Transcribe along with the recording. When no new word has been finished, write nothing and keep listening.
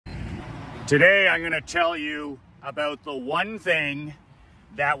Today I'm going to tell you about the one thing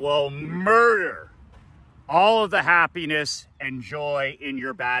that will murder all of the happiness and joy in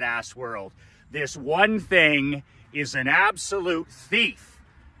your badass world. This one thing is an absolute thief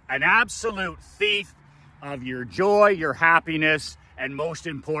of your joy, your happiness, and most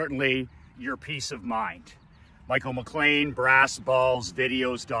importantly, your peace of mind. Michael McLean,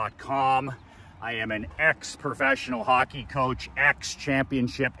 BrassBallsVideos.com. I am an ex-professional hockey coach,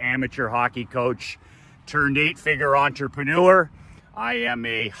 ex-championship amateur hockey coach, turned 8-figure entrepreneur. I am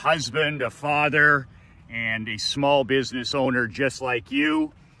a husband, a father, and a small business owner just like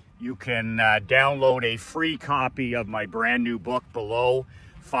you. You can download a free copy of my brand new book below,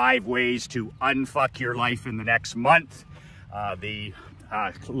 5 Ways to Unfuck Your Life in the Next Month. The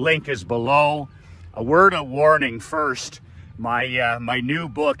link is below. A word of warning first. My new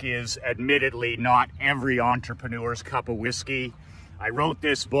book is admittedly not every entrepreneur's cup of whiskey. I wrote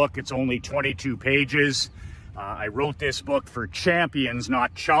this book, it's only 22 pages. I wrote this book for champions,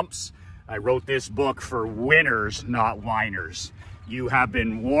 not chumps. I wrote this book for winners, not whiners. You have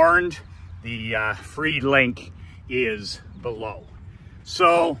been warned. The free link is below.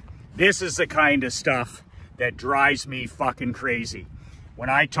 So this is the kind of stuff that drives me fucking crazy. When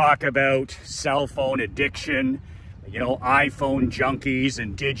I talk about cell phone addiction, you know, iPhone junkies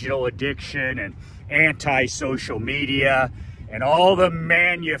and digital addiction and anti-social media and all the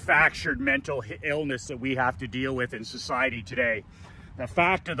manufactured mental illness that we have to deal with in society today. The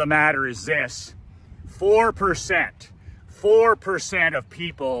fact of the matter is this: 4% of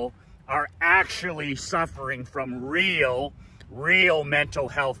people are actually suffering from real mental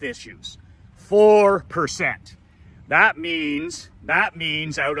health issues. 4%. That means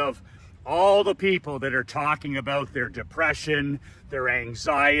out of all the people that are talking about their depression, their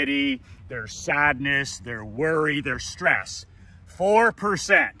anxiety, their sadness, their worry, their stress,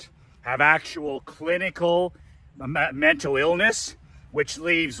 4% have actual clinical mental illness, which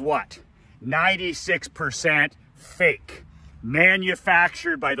leaves what? 96% fake,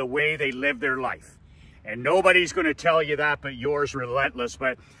 manufactured by the way they live their life. And nobody's going to tell you that but yours relentless.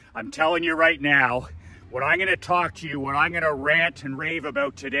 But I'm telling you right now, what I'm going to talk to you, what I'm going to rant and rave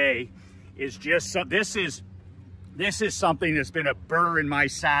about today is just this is something that's been a burr in my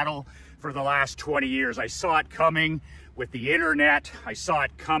saddle for the last 20 years. I saw it coming with the internet. I saw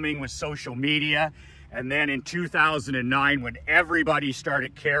it coming with social media. And then in 2009, when everybody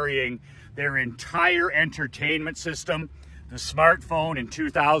started carrying their entire entertainment system, the smartphone in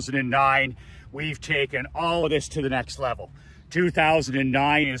 2009, we've taken all of this to the next level.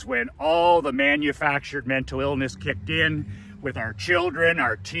 2009 is when all the manufactured mental illness kicked in with our children,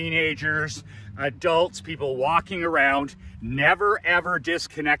 our teenagers, adults, people walking around, never ever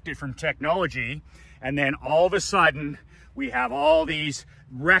disconnected from technology. And then all of a sudden, we have all these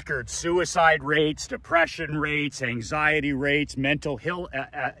record suicide rates, depression rates, anxiety rates, mental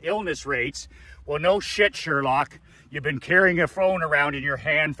illness rates. Well, no shit, Sherlock. You've been carrying a phone around in your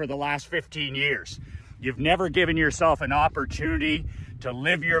hand for the last 15 years. You've never given yourself an opportunity to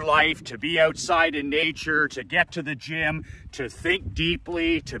live your life, to be outside in nature, to get to the gym, to think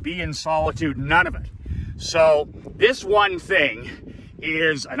deeply, to be in solitude, none of it. So this one thing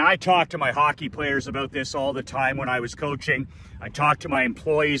is, and I talk to my hockey players about this all the time when I was coaching. I talk to my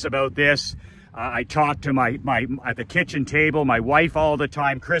employees about this. I talk to my at the kitchen table, my wife all the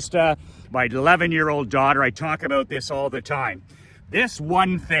time, Krista, my 11-year-old daughter. I talk about this all the time. This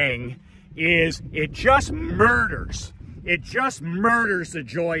one thing is, it just murders the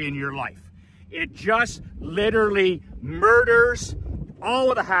joy in your life. It just literally murders all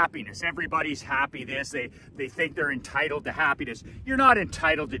of the happiness. Everybody's happy they think they're entitled to happiness. You're not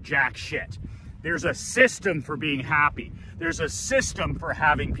entitled to jack shit. There's a system for being happy. There's a system for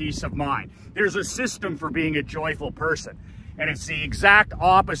having peace of mind. There's a system for being a joyful person. And it's the exact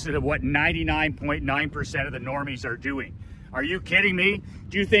opposite of what 99.9% of the normies are doing. Are you kidding me?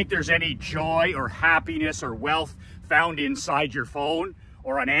 Do you think there's any joy or happiness or wealth found inside your phone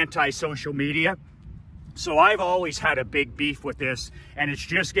or on anti-social media? So I've always had a big beef with this, and it's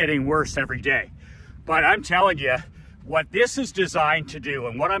just getting worse every day. But I'm telling you, what this is designed to do,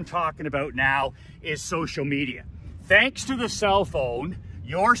 and what I'm talking about now, is social media. Thanks to the cell phone,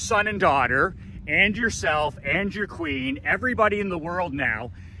 your son and daughter, and yourself, and your queen, everybody in the world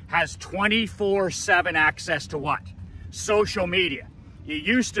now has 24/7 access to what? Social media. It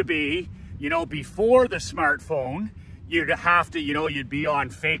used to be, you know, before the smartphone, you'd have to, you know, you'd be on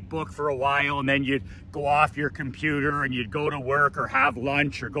Facebook for a while, and then you'd go off your computer and you'd go to work or have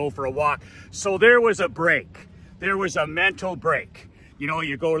lunch or go for a walk. So there was a break. There was a mental break. You know,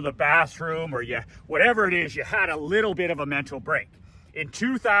 you go to the bathroom or whatever it is, you had a little bit of a mental break. In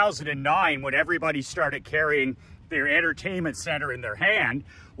 2009, when everybody started carrying their entertainment center in their hand,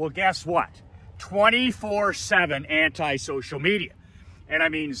 well, guess what? 24/7 anti-social media. And I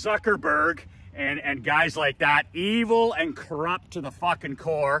mean, Zuckerberg and guys like that, evil and corrupt to the fucking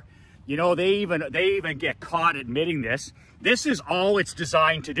core. You know, they even get caught admitting this. This is all it's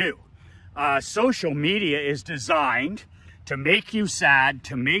designed to do. Social media is designed to make you sad,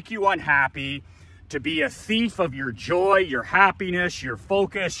 to make you unhappy, to be a thief of your joy, your happiness, your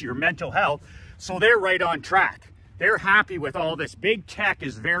focus, your mental health. So they're right on track. They're happy with all this. Big tech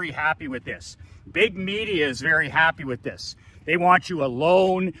is very happy with this. Big media is very happy with this. They want you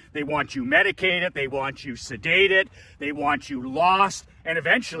alone. They want you medicated. They want you sedated. They want you lost. And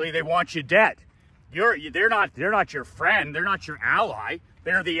eventually they want you dead. They're not your friend. They're not your ally.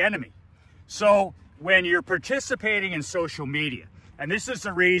 They're the enemy. So when you're participating in social media, and this is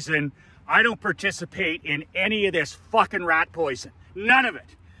the reason I don't participate in any of this fucking rat poison. None of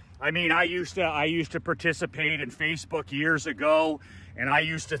it. I mean, I used to participate in Facebook years ago, and I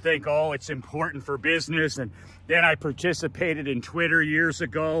used to think, oh, it's important for business. And then I participated in Twitter years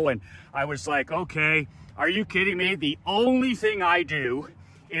ago, and I was like, okay, are you kidding me? The only thing I do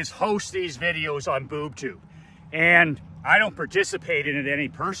is host these videos on BoobTube. And I don't participate in it any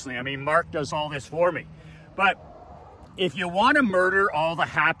personally. I mean, Mark does all this for me. But if you want to murder all the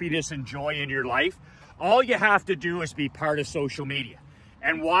happiness and joy in your life, all you have to do is be part of social media.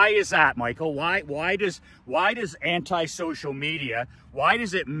 And why is that, Michael? Why does anti-social media, why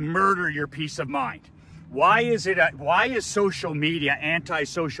does it murder your peace of mind? Why is social media,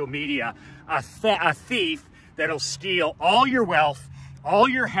 anti-social media, a thief that'll steal all your wealth, all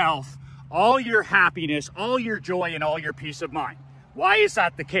your health, all your happiness, all your joy, and all your peace of mind? Why is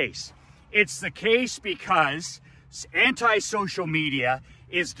that the case? It's the case because anti-social media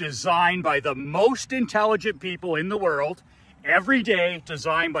is designed by the most intelligent people in the world, every day,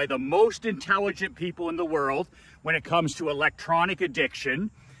 designed by the most intelligent people in the world when it comes to electronic addiction.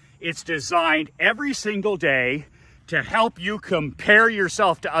 It's designed every single day to help you compare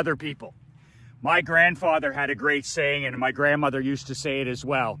yourself to other people. My grandfather had a great saying, and my grandmother used to say it as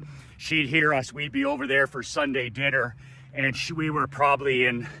well. She'd hear us, we'd be over there for Sunday dinner, and we were probably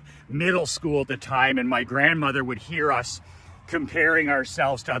in middle school at the time, and my grandmother would hear us comparing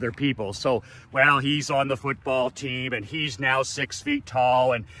ourselves to other people. So, well, he's on the football team, and he's now 6 feet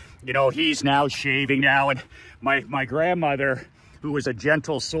tall, and, you know, he's now shaving now. And my grandmother, who was a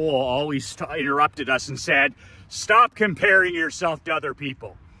gentle soul, always interrupted us and said, stop comparing yourself to other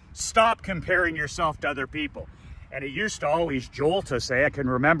people. Stop comparing yourself to other people. And it used to always jolt us, I can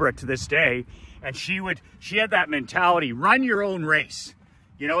remember it to this day. And she had that mentality, run your own race.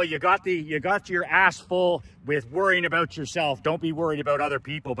 You know, you got your ass full with worrying about yourself. Don't be worried about other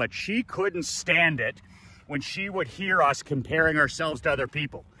people. But she couldn't stand it when she would hear us comparing ourselves to other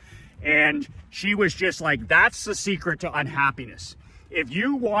people. And she was just like, that's the secret to unhappiness. If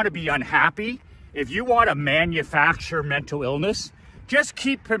you want to be unhappy, if you want to manufacture mental illness, just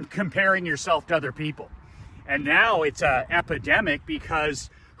keep comparing yourself to other people. And now it's an epidemic because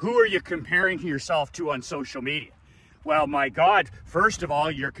who are you comparing yourself to on social media? Well, my God, first of all,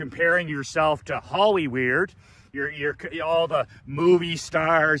 you're comparing yourself to Hollyweird. You're all the movie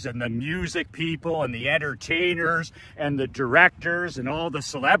stars and the music people and the entertainers and the directors and all the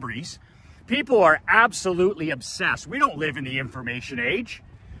celebrities. People are absolutely obsessed. We don't live in the information age.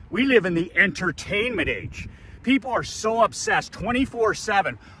 We live in the entertainment age. People are so obsessed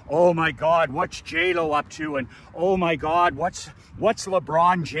 24/7. Oh my God, what's J-Lo up to? And oh my God, what's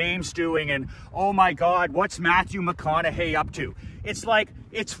LeBron James doing? And oh my God, what's Matthew McConaughey up to? It's like,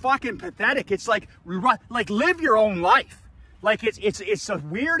 it's fucking pathetic. It's like live your own life. Like it's the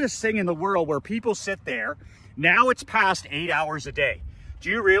weirdest thing in the world where people sit there. Now it's past 8 hours a day.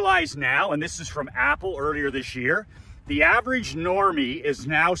 Do you realize now, and this is from Apple earlier this year, the average normie is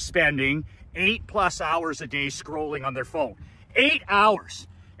now spending 8+ hours a day scrolling on their phone. 8 hours.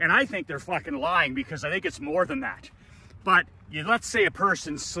 And I think they're fucking lying because I think it's more than that. But let's say a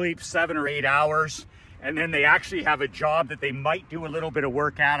person sleeps 7 or 8 hours and then they actually have a job that they might do a little bit of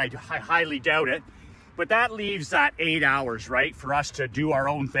work at. I highly doubt it. But that leaves that 8 hours, right, for us to do our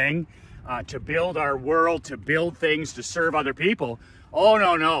own thing, to build our world, to build things, to serve other people. Oh,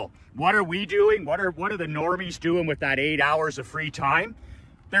 no. What are we doing? What are the normies doing with that 8 hours of free time?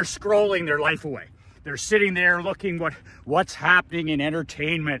 They're scrolling their life away. They're sitting there looking what's happening in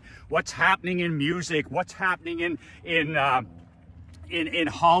entertainment, what's happening in music, what's happening in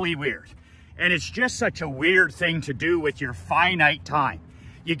Hollyweird. And it's just such a weird thing to do with your finite time.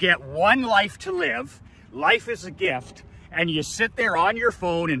 You get one life to live. Life is a gift. and you sit there on your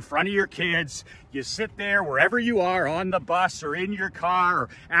phone in front of your kids. You sit there wherever you are, on the bus or in your car or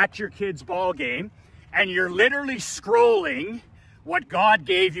at your kid's ball game, and you're literally scrolling what God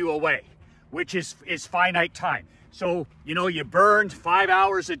gave you away, which is finite time. So, you know, you burned 5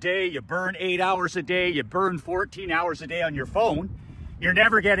 hours a day, you burn 8 hours a day, you burn 14 hours a day on your phone. You're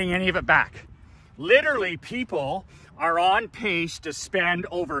never getting any of it back. Literally, people are on pace to spend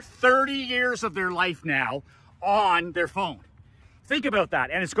over 30 years of their life now on their phone. Think about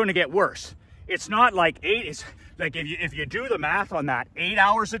that, and it's going to get worse. It's not like it's like if you do the math on that, 8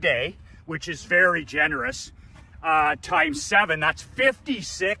 hours a day, which is very generous, times 7, that's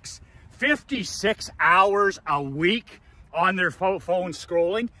 56 hours a week on their phone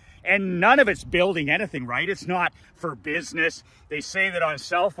scrolling, and none of it's building anything, right? It's not for business. They say that on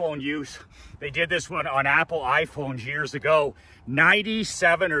cell phone use, they did this one on Apple iPhones years ago,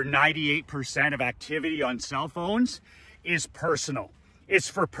 97 or 98% of activity on cell phones is personal. It's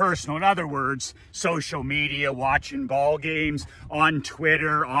for personal. In other words, social media, watching ball games, on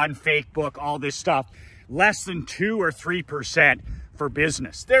Twitter, on Facebook, all this stuff. Less than 2 or 3% for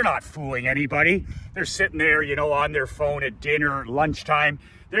business. They're not fooling anybody. They're sitting there, you know, on their phone at dinner, lunchtime.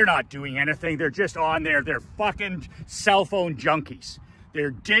 They're not doing anything. They're just on there. They're fucking cell phone junkies.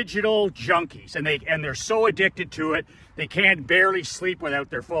 They're digital junkies, and they're so addicted to it, they can't barely sleep without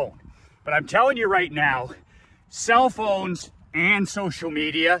their phone. But I'm telling you right now, cell phones and social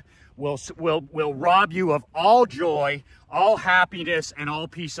media will rob you of all joy, all happiness, and all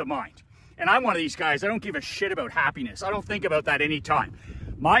peace of mind. And I'm one of these guys, I don't give a shit about happiness. I don't think about that anytime.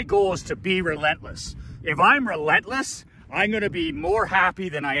 My goal is to be relentless. If I'm relentless, I'm going to be more happy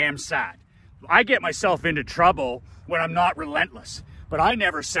than I am sad. I get myself into trouble when I'm not relentless. But I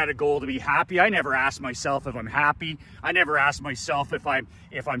never set a goal to be happy. I never ask myself if I'm happy. I never ask myself if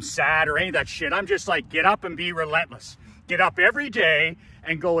I'm sad or any of that shit. I'm just like, get up and be relentless. Get up every day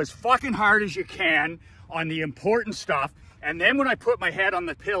and go as fucking hard as you can on the important stuff. And then when I put my head on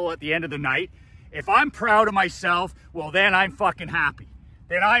the pillow at the end of the night, if I'm proud of myself, well, then I'm fucking happy.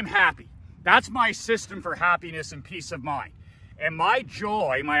 Then I'm happy. That's my system for happiness and peace of mind. And my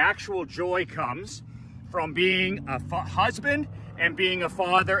joy, my actual joy, comes from being a husband and being a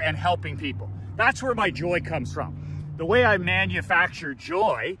father and helping people. That's where my joy comes from. The way I manufacture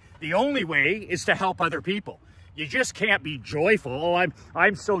joy, the only way is to help other people. You just can't be joyful. Oh,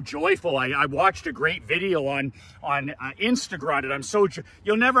 I'm so joyful. I watched a great video on Instagram, and I'm so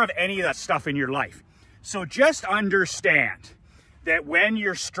you'll never have any of that stuff in your life. So just understand that when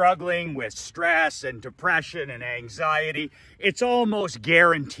you're struggling with stress and depression and anxiety, it's almost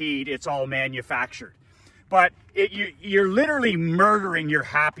guaranteed it's all manufactured. But you're literally murdering your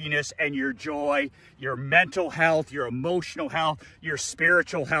happiness and your joy, your mental health, your emotional health, your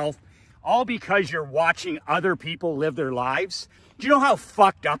spiritual health, all because you're watching other people live their lives. Do you know how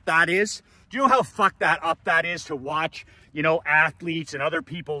fucked up that is? Do you know how fucked up that is to watch, you know, athletes and other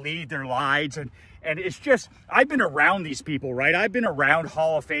people lead their lives? And it's just, I've been around these people, right? I've been around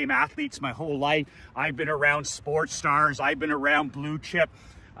Hall of Fame athletes my whole life. I've been around sports stars. I've been around blue chip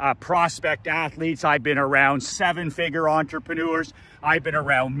prospect athletes. I've been around 7-figure entrepreneurs. I've been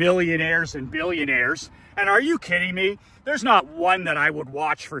around millionaires and billionaires. And are you kidding me? There's not one that I would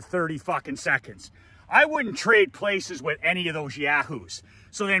watch for 30 fucking seconds. I wouldn't trade places with any of those yahoos.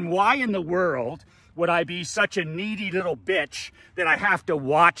 So then why in the world would I be such a needy little bitch that I have to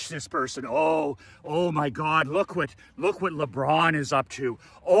watch this person? Oh my God, look what LeBron is up to.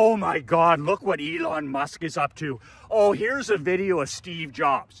 Oh my God, look what Elon Musk is up to. Oh, here's a video of Steve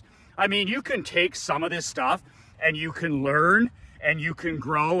Jobs. I mean, you can take some of this stuff and you can learn and you can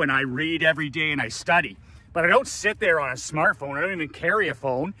grow, and I read every day and I study. But I don't sit there on a smartphone. I don't even carry a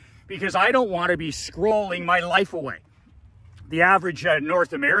phone because I don't want to be scrolling my life away. The average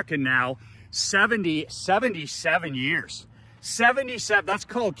North American now, 77 years. 77, that's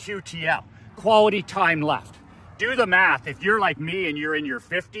called QTL, quality time left. Do the math. If you're like me and you're in your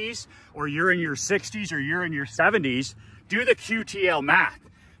 50s or you're in your 60s or you're in your 70s, do the QTL math.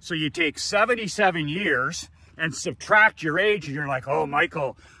 So you take 77 years and subtract your age and you're like, oh,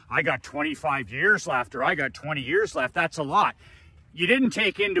 Michael, I got 25 years left or I got 20 years left. That's a lot. You didn't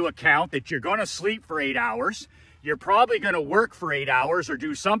take into account that you're going to sleep for 8 hours. You're probably going to work for 8 hours or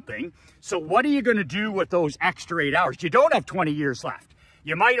do something. So what are you going to do with those extra 8 hours? You don't have 20 years left.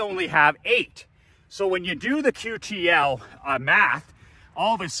 You might only have 8. So when you do the QTL math,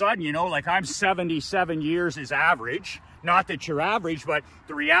 all of a sudden, you know, like I'm 77 years is average. Not that you're average, but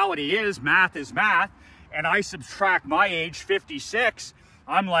the reality is math, and I subtract my age, 56.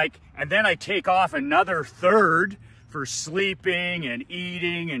 I'm like, and then I take off another third for sleeping and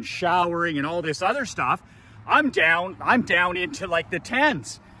eating and showering and all this other stuff. I'm down into like the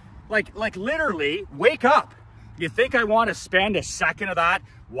 10s. Like literally, wake up. You think I want to spend a second of that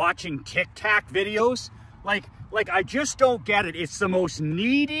watching TikTok videos? Like I just don't get it. It's the most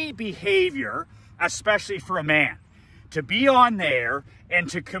needy behavior, especially for a man, to be on there and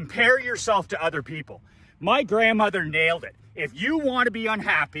to compare yourself to other people. My grandmother nailed it. If you want to be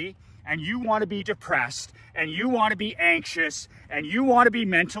unhappy and you want to be depressed and you want to be anxious and you want to be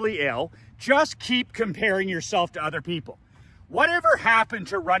mentally ill, just keep comparing yourself to other people. Whatever happened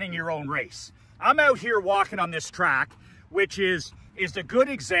to running your own race? I'm out here walking on this track, which is a good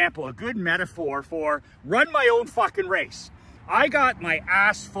example, a good metaphor for run my own fucking race. I got my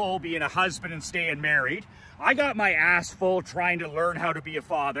ass full being a husband and staying married. I got my ass full trying to learn how to be a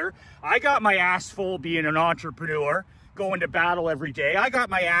father. I got my ass full being an entrepreneur, going to battle every day. I got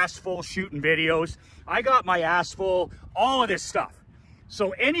my ass full shooting videos. I got my ass full all of this stuff.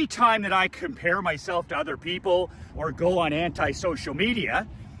 So anytime that I compare myself to other people or go on anti-social media,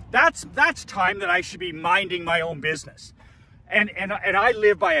 that's time that I should be minding my own business. And I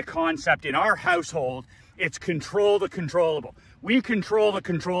live by a concept in our household. It's control the controllable. We control the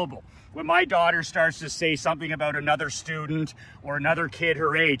controllable. When my daughter starts to say something about another student or another kid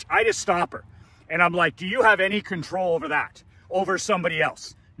her age, I just stop her. And I'm like, do you have any control over that? Over somebody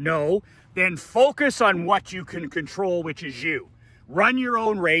else? No. Then focus on what you can control, which is you. Run your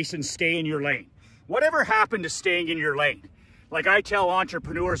own race and stay in your lane. Whatever happened to staying in your lane? Like I tell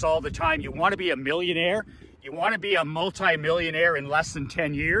entrepreneurs all the time, you want to be a millionaire? You want to be a multi-millionaire in less than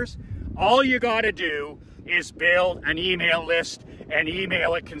 10 years? All you got to do is build an email list and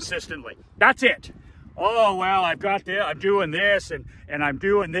email it consistently. That's it. Oh, well, I've got this, I'm doing this, and I'm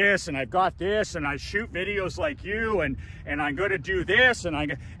doing this, and I've got this, and I shoot videos like you, and I'm going to do this, and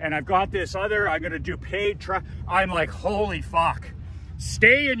I've got this other, I'm going to do paid I'm like, holy fuck.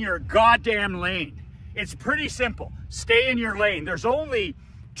 Stay in your goddamn lane. It's pretty simple. Stay in your lane. There's only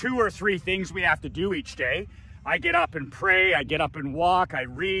 2 or 3 things we have to do each day. I get up and pray, I get up and walk, I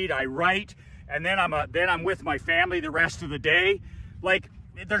read, I write, and then I'm with my family the rest of the day. Like,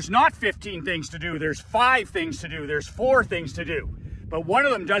 there's not 15 things to do. There's 5 things to do. There's 4 things to do. But one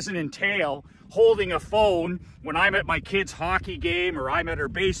of them doesn't entail holding a phone when I'm at my kid's hockey game or I'm at her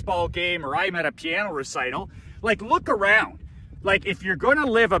baseball game or I'm at a piano recital. Like, look around. Like, if you're going to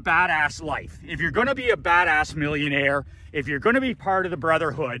live a badass life, if you're going to be a badass millionaire, if you're going to be part of the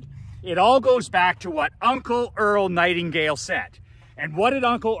brotherhood, it all goes back to what Uncle Earl Nightingale said. And what did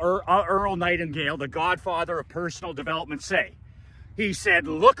Uncle Earl Nightingale, the godfather of personal development, say? He said,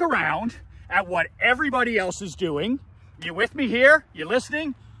 look around at what everybody else is doing. You with me here? You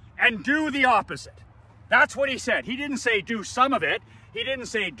listening? And do the opposite. That's what he said. He didn't say do some of it. He didn't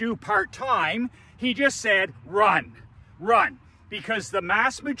say do part-time. He just said run. Run. Because the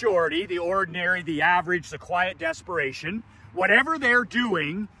mass majority, the ordinary, the average, the quiet desperation, whatever they're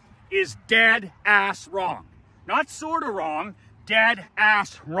doing is dead ass wrong. Not sort of wrong, dead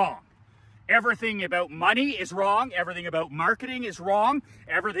ass wrong. Everything about money is wrong. Everything about marketing is wrong.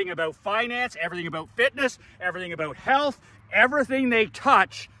 Everything about finance, everything about fitness, everything about health, everything they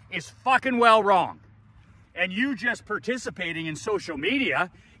touch is fucking well wrong. And you just participating in social media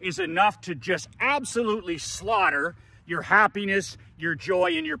is enough to just absolutely slaughter your happiness, your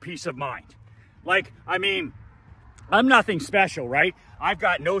joy, and your peace of mind. Like, I mean, I'm nothing special, right? I've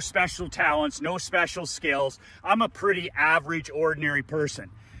got no special talents, no special skills. I'm a pretty average, ordinary person.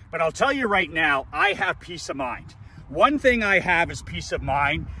 But I'll tell you right now, I have peace of mind. One thing I have is peace of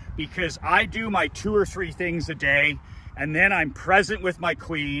mind because I do my 2 or 3 things a day, and then I'm present with my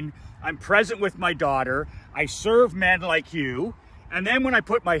queen, I'm present with my daughter, I serve men like you, and then when I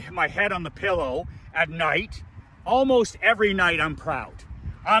put my head on the pillow at night, almost every night I'm proud.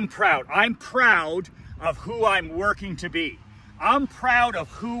 I'm proud. I'm proud of who I'm working to be. I'm proud of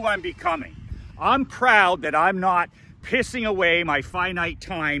who I'm becoming. I'm proud that I'm not pissing away my finite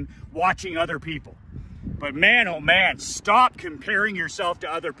time watching other people. But man, oh man, stop comparing yourself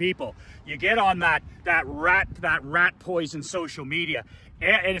to other people. You get on that rat poison social media,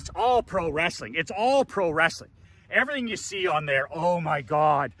 and it's all pro wrestling. It's all pro wrestling. Everything you see on there, oh my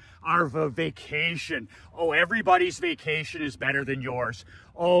God, our vacation. Oh, everybody's vacation is better than yours.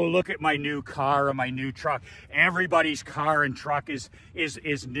 Oh, look at my new car or my new truck. Everybody's car and truck is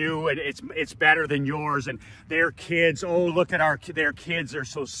new and it's better than yours. And their kids, oh, look at their kids. They're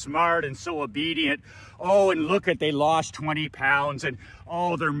so smart and so obedient. Oh, and look at, they lost 20 pounds and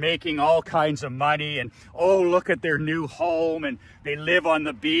oh, they're making all kinds of money. And oh, look at their new home and they live on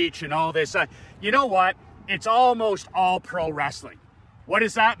the beach and all this. You know what? It's almost all pro wrestling. What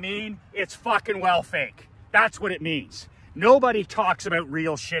does that mean? It's fucking well fake. That's what it means. Nobody talks about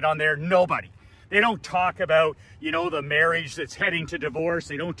real shit on there. Nobody. They don't talk about, you know, the marriage that's heading to divorce.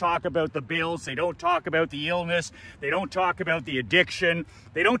 They don't talk about the bills. They don't talk about the illness. They don't talk about the addiction.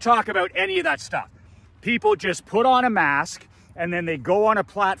 They don't talk about any of that stuff. People just put on a mask and then they go on a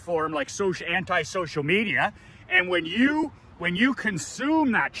platform like anti-social media. And when you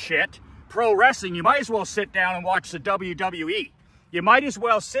consume that shit, pro wrestling, you might as well sit down and watch the WWE. You might as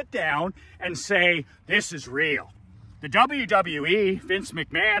well sit down and say, this is real. The WWE, Vince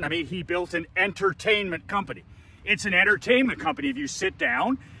McMahon, I mean, he built an entertainment company. It's an entertainment company. If you sit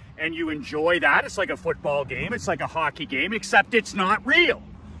down and you enjoy that, it's like a football game, it's like a hockey game, except it's not real.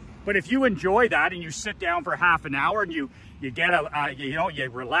 But if you enjoy that and you sit down for half an hour and you get you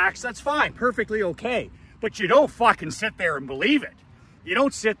relax, that's fine, perfectly okay. But you don't fucking sit there and believe it. You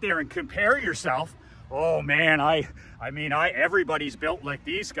don't sit there and compare yourself. Oh man, everybody's built like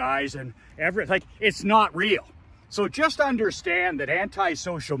these guys, and it's not real. So just understand that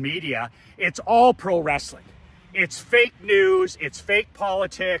anti-social media, it's all pro wrestling. It's fake news, it's fake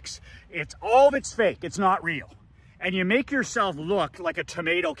politics, it's all of it's fake, it's not real. And you make yourself look like a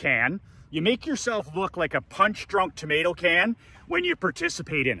tomato can, you make yourself look like a punch-drunk tomato can when you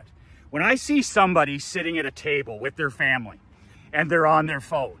participate in it. When I see somebody sitting at a table with their family and they're on their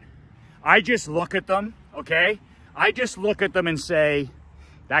phone, I just look at them, okay? I just look at them and say,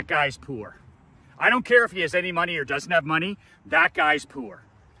 that guy's poor. I don't care if he has any money or doesn't have money, that guy's poor.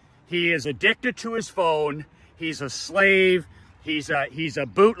 He is addicted to his phone, he's a slave, he's a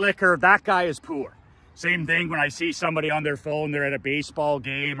bootlicker, that guy is poor. Same thing when I see somebody on their phone, they're at a baseball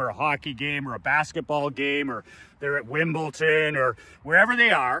game or a hockey game or a basketball game, or they're at Wimbledon or wherever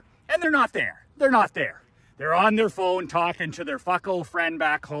they are, and they're not there. They're not there. They're on their phone talking to their fucko friend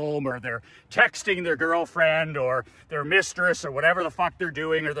back home, or they're texting their girlfriend or their mistress or whatever the fuck they're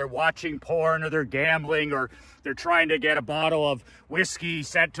doing, or they're watching porn, or they're gambling, or they're trying to get a bottle of whiskey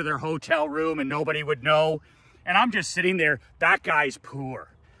sent to their hotel room and nobody would know. And I'm just sitting there, that guy's poor.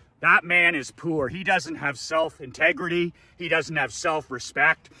 That man is poor. He doesn't have self-integrity. He doesn't have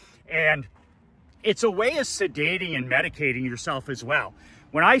self-respect. And it's a way of sedating and medicating yourself as well.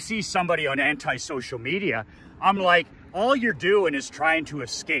 When I see somebody on anti-social media, I'm like, all you're doing is trying to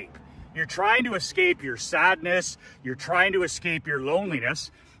escape. You're trying to escape your sadness. You're trying to escape your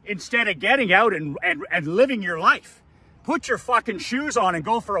loneliness instead of getting out and living your life. Put your fucking shoes on and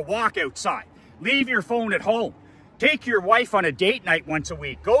go for a walk outside. Leave your phone at home. Take your wife on a date night once a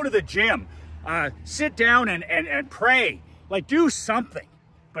week. Go to the gym. Sit down and pray. Like, do something.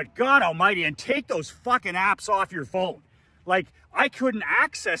 But God almighty, and take those fucking apps off your phone. Like, I couldn't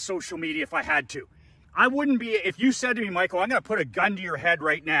access social media if I had to. I wouldn't be, if you said to me, Michael, I'm going to put a gun to your head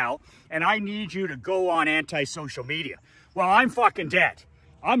right now, and I need you to go on anti-social media. Well, I'm fucking dead.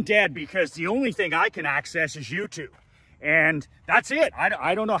 I'm dead because the only thing I can access is YouTube. And that's it.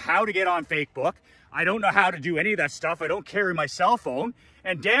 I don't know how to get on Facebook. I don't know how to do any of that stuff. I don't carry my cell phone.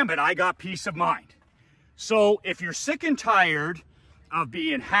 And damn it, I got peace of mind. So if you're sick and tired of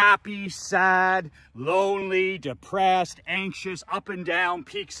being happy, sad, lonely, depressed, anxious, up and down,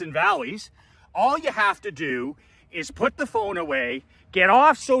 peaks and valleys, all you have to do is put the phone away, get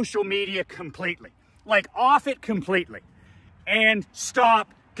off social media completely, like off it completely, and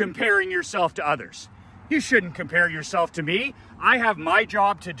stop comparing yourself to others. You shouldn't compare yourself to me. I have my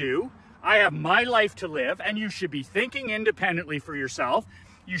job to do. I have my life to live, and you should be thinking independently for yourself.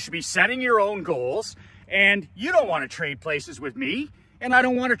 You should be setting your own goals, and you don't want to trade places with me, and I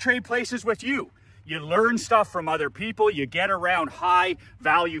don't want to trade places with you. You learn stuff from other people, you get around high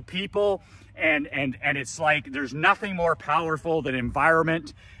value people, and it's like there's nothing more powerful than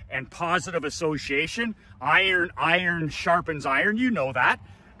environment and positive association. Iron sharpens iron, you know that.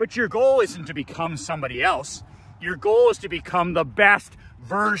 But your goal isn't to become somebody else. Your goal is to become the best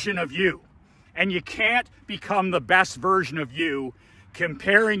version of you. And you can't become the best version of you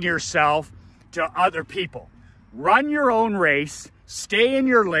comparing yourself to other people. Run your own race, stay in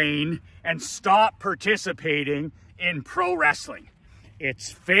your lane, and stop participating in pro wrestling.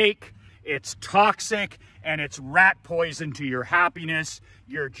 It's fake, it's toxic, and it's rat poison to your happiness,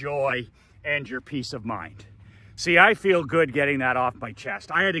 your joy, and your peace of mind. See, I feel good getting that off my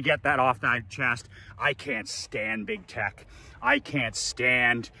chest. I had to get that off my chest. I can't stand big tech. I can't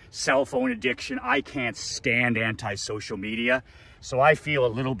stand cell phone addiction. I can't stand anti-social media. So I feel a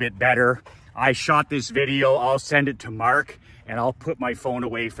little bit better. I shot this video. I'll send it to Mark, and I'll put my phone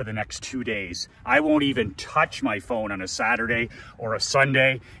away for the next 2 days. I won't even touch my phone on a Saturday or a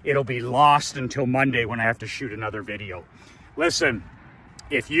Sunday. It'll be lost until Monday when I have to shoot another video. Listen,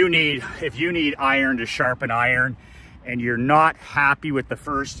 if you need iron to sharpen iron, and you're not happy with the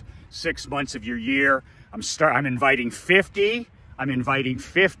first 6 months of your year, I'm inviting 50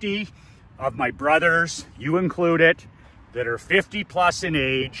 of my brothers, you included, that are 50 plus in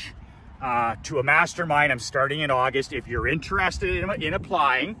age, to a mastermind I'm starting in August. If you're interested in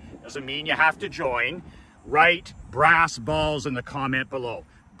applying, doesn't mean you have to join, write brass balls in the comment below.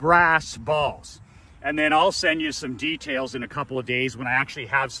 Brass balls. And then I'll send you some details in a couple of days when I actually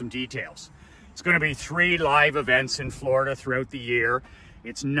have some details. It's going to be 3 live events in Florida throughout the year.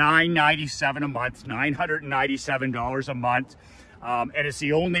 It's $997 a month, $997 a month. And it's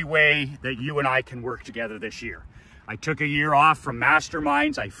the only way that you and I can work together this year. I took a year off from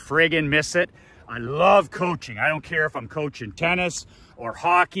masterminds. I friggin' miss it. I love coaching. I don't care if I'm coaching tennis or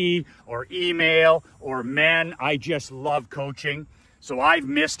hockey or email or men. I just love coaching. So I've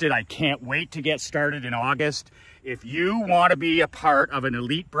missed it. I can't wait to get started in August. If you want to be a part of an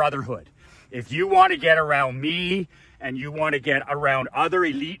elite brotherhood, if you want to get around me and you want to get around other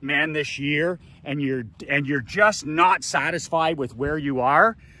elite men this year, and you're just not satisfied with where you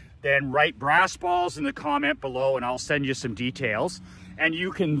are, then write brass balls in the comment below and I'll send you some details. And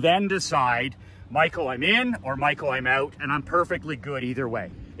you can then decide, Michael, I'm in, or Michael, I'm out, and I'm perfectly good either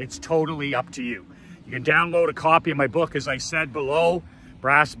way. It's totally up to you. You can download a copy of my book, as I said below,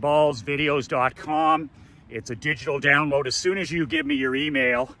 brassballsvideos.com. It's a digital download. As soon as you give me your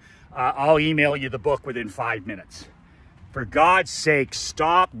email, I'll email you the book within 5 minutes. For God's sake,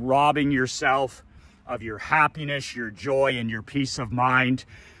 stop robbing yourself of your happiness, your joy, and your peace of mind.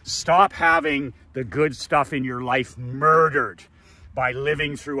 Stop having the good stuff in your life murdered by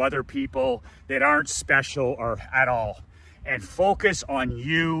living through other people that aren't special or at all. And focus on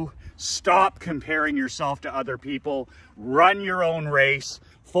you. Stop comparing yourself to other people. Run your own race.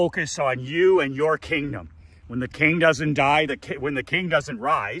 Focus on you and your kingdom. When the king doesn't die, when the king doesn't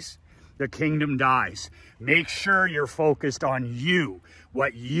rise, the kingdom dies. Make sure you're focused on you,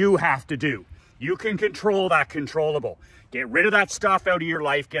 what you have to do. You can control that controllable. Get rid of that stuff out of your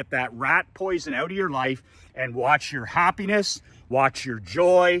life. Get that rat poison out of your life and watch your happiness, watch your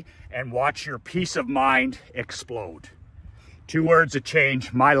joy, and watch your peace of mind explode. 2 words that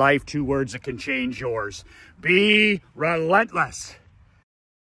change my life, 2 words that can change yours. Be relentless.